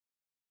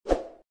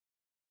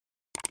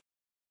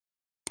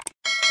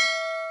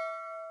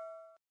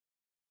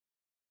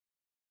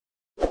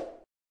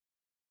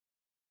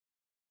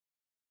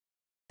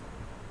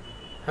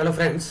Hello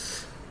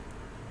friends,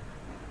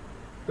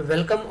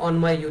 welcome on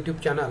my YouTube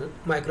channel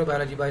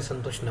Microbiology by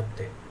Santosh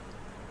Napte.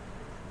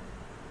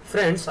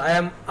 Friends, I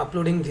am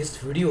uploading this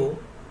video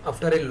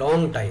after a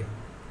long time.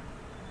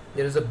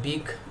 There is a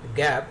big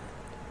gap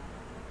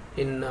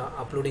in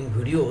uploading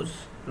videos.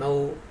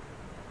 Now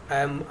I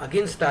am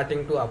again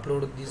starting to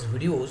upload these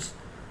videos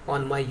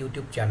on my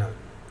YouTube channel.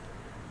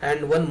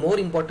 And one more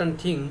important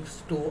thing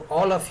to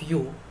all of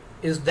you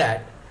is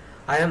that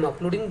I am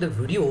uploading the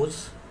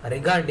videos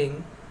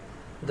regarding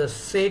the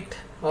SET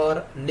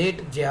or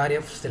NET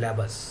JRF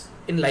syllabus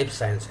in life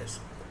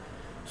sciences.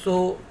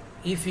 So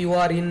if you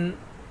are in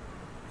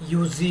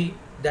UG,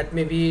 that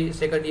may be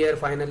second year,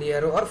 final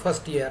year or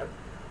first year,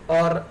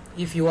 or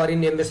if you are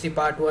in MSc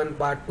part 1,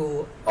 part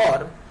 2,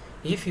 or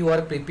if you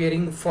are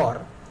preparing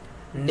for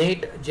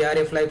NET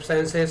JRF Life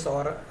Sciences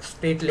or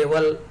state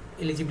level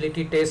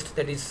eligibility test,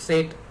 that is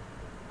SET,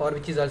 or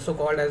which is also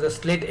called as a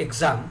SLATE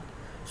exam,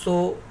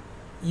 so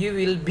you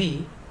will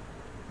be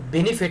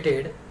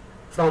benefited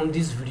from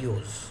these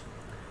videos,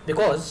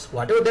 because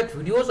whatever that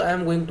videos I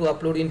am going to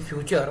upload in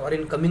future or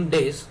in coming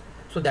days,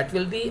 so that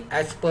will be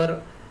as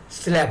per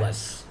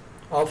syllabus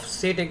of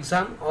SET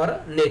exam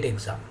or NET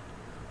exam.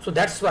 So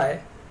that's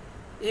why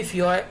if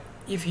you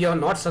are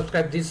not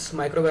subscribed this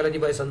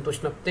Microbiology by Santosh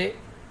Napte,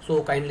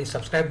 so kindly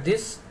subscribe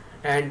this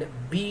and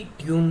be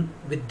tuned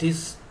with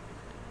this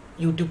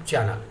YouTube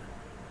channel.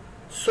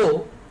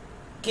 So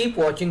keep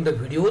watching the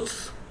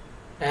videos,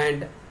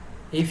 and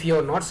if you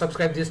are not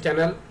subscribed this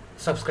channel,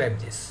 subscribe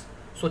this,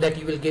 so that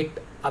you will get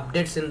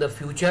updates in the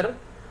future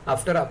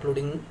after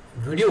uploading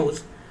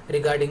videos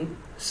regarding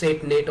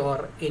SET, NET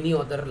or any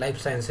other life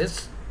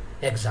sciences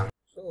exam.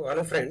 So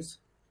hello friends,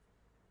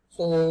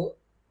 so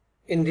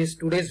in this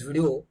today's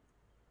video,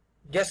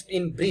 just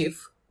in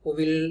brief, we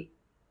will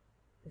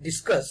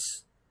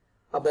discuss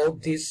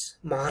about this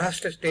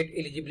Maharashtra state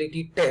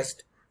eligibility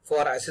test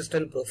for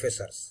assistant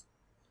professors.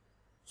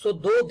 So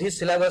though this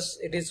syllabus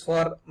it is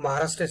for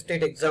Maharashtra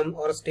state exam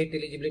or state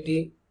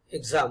eligibility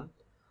exam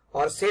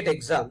or SET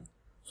exam,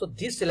 so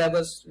this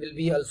syllabus will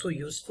be also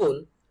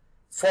useful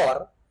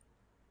for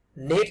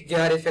NET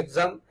JRF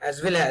exam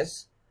as well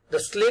as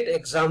the SLATE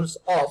exams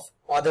of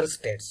other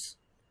states.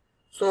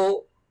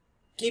 So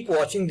keep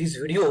watching these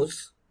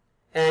videos,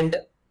 and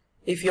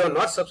if you are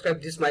not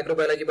subscribed this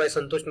Microbiology by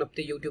Santosh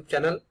Napte YouTube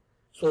channel,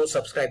 so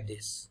subscribe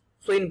this.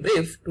 So in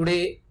brief,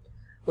 today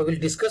we will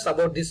discuss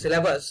about this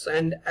syllabus,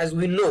 and as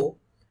we know,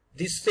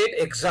 this SET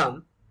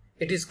exam,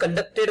 it is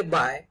conducted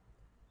by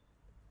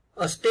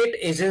a state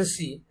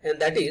agency,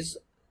 and that is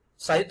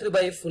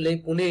Savitribai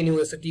Phule Pune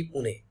University,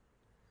 Pune.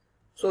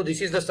 So this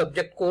is the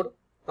subject code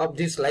of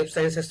this life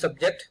sciences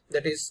subject,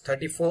 that is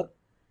 34,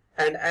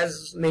 and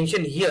as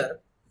mentioned here,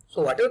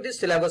 so whatever this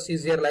syllabus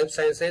is here, life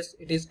sciences,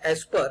 it is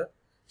as per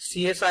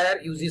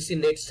CSIR UGC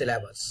NET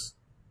syllabus.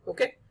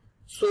 Okay,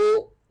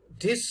 so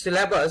this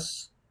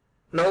syllabus,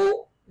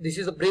 now this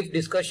is a brief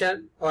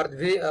discussion or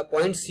the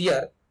points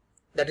here,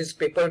 that is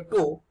paper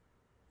 2.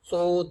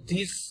 So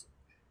these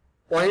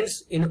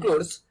points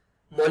includes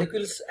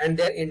molecules and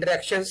their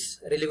interactions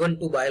relevant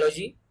to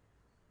biology,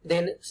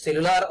 then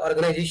cellular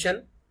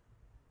organization,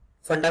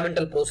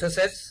 fundamental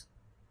processes,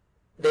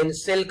 then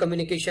cell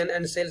communication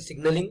and cell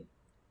signaling,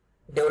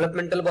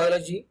 developmental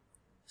biology,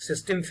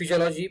 system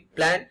physiology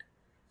plant,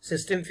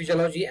 system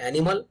physiology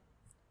animal,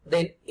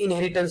 then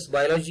inheritance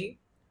biology,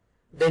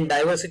 then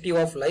diversity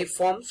of life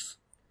forms,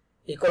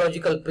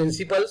 ecological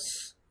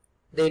principles,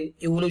 then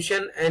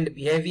evolution and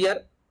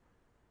behavior,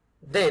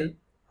 then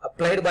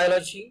applied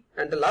biology,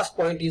 and the last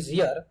point is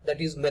here,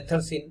 that is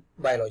methods in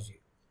biology.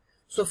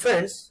 So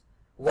friends,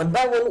 one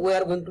by one we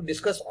are going to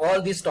discuss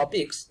all these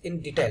topics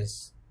in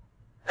details,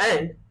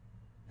 and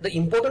the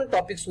important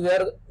topics we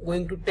are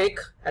going to take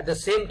at the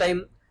same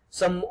time,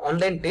 some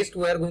online test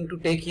we are going to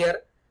take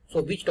here.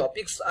 So which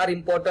topics are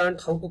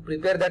important, how to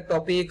prepare that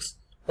topics,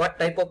 what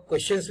type of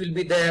questions will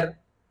be there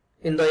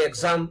in the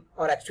exam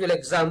or actual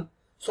exam.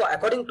 So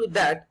according to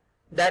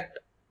that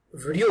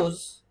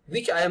videos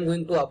which I am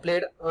going to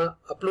upload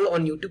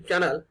on YouTube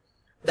channel,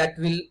 that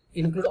will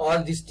include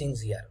all these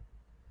things here.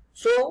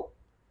 So,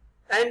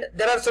 and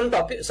there are some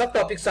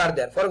subtopics are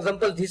there. For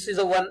example, this is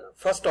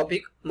first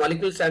topic,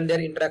 molecules and their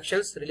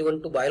interactions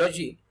relevant to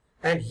biology,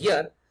 and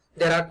here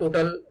there are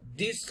total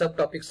these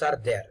subtopics are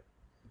there.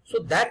 So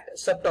that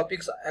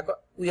subtopics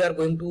we are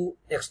going to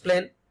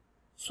explain.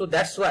 So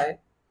that's why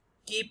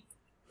keep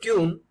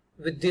tuned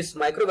with this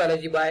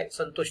Microbiology by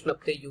Santosh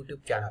Napte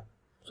YouTube channel.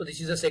 So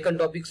this is the second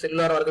topic,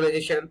 cellular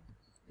organization.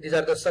 These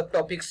are the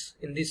subtopics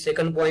in this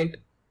second point.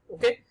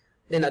 Okay.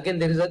 Then again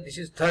this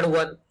is third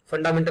one,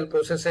 fundamental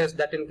processes,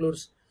 that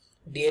includes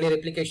DNA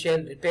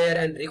replication, repair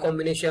and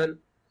recombination,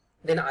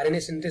 then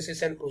RNA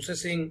synthesis and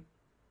processing,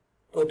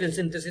 protein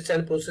synthesis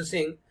and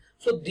processing.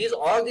 So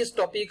all these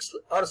topics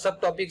or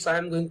subtopics I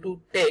am going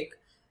to take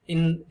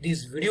in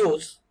these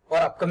videos or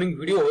upcoming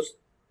videos,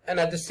 and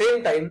at the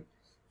same time,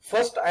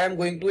 first I am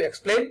going to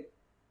explain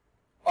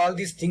all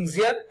these things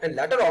here, and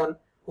later on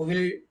we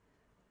will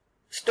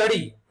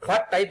study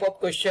what type of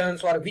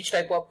questions or which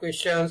type of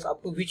questions,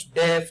 up to which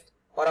depth,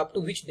 or up to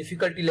which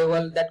difficulty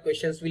level that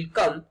questions will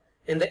come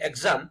in the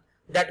exam,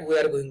 that we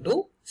are going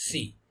to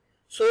see.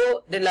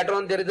 So then later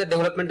on there is the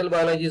developmental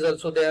biology is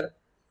also there.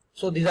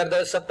 So these are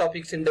the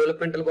subtopics in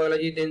developmental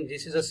biology. Then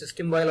this is a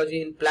system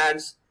biology in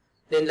plants.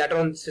 Then later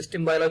on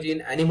system biology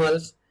in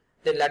animals.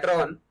 Then later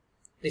on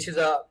this is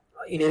a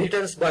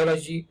inheritance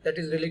biology, that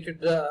is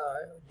related to the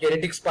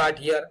genetics part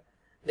here.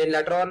 Then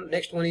later on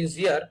next one is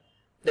here,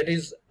 that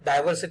is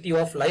diversity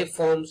of life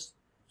forms.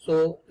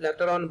 So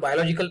later on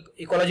biological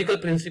ecological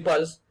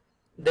principles.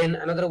 Then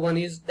another one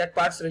is that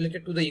parts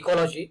related to the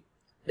ecology.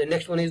 The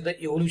next one is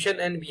the evolution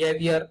and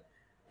behavior.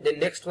 The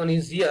next one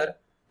is here,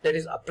 that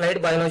is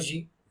applied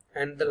biology.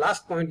 And the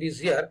last point is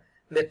here,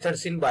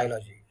 methods in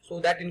biology. So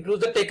that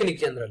includes the technique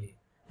generally,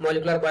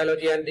 molecular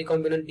biology and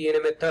recombinant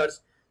DNA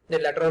methods.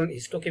 Then later on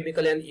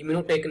histochemical and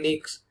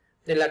immunotechniques.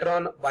 Then later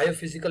on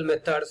biophysical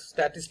methods,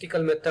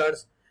 statistical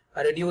methods,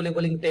 radio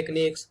labeling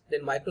techniques,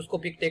 then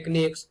microscopic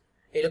techniques,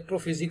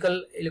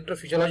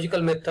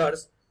 electrophysiological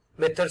methods,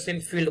 methods in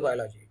field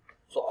biology.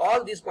 So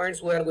all these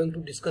points we are going to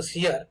discuss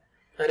here.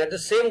 And at the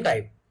same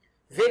time,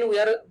 when we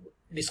are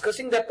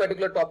discussing that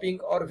particular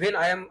topic, or when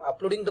I am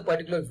uploading the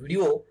particular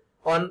video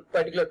on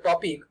particular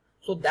topic,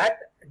 so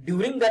that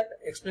during that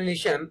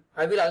explanation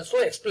I will also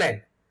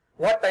explain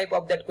what type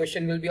of that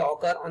question will be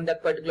occur on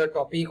that particular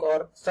topic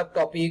or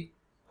subtopic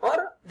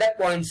or that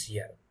points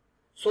here.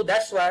 So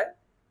that's why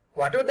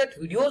whatever that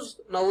videos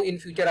now in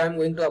future I am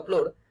going to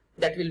upload,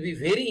 that will be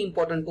very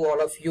important to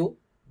all of you,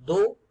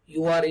 though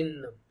you are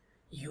in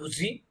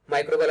UG,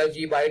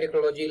 microbiology,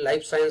 biotechnology,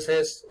 life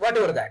sciences,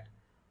 whatever that,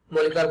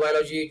 molecular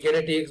biology,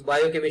 genetics,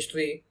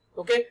 biochemistry,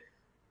 okay.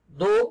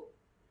 Though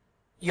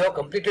you have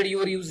completed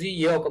your UG,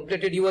 you have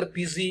completed your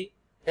PG,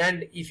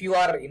 and if you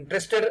are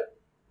interested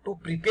to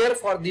prepare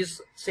for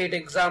this SET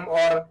exam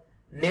or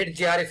NET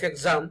JRF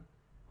exam,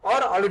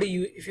 or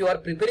already if you are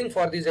preparing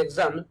for this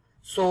exam,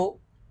 so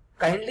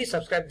kindly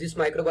subscribe this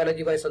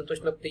Microbiology by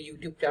Santosh Napte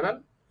YouTube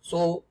channel.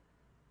 So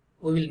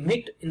we will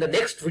meet in the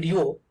next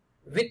video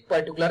with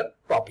particular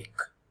topic.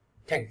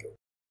 Thank you.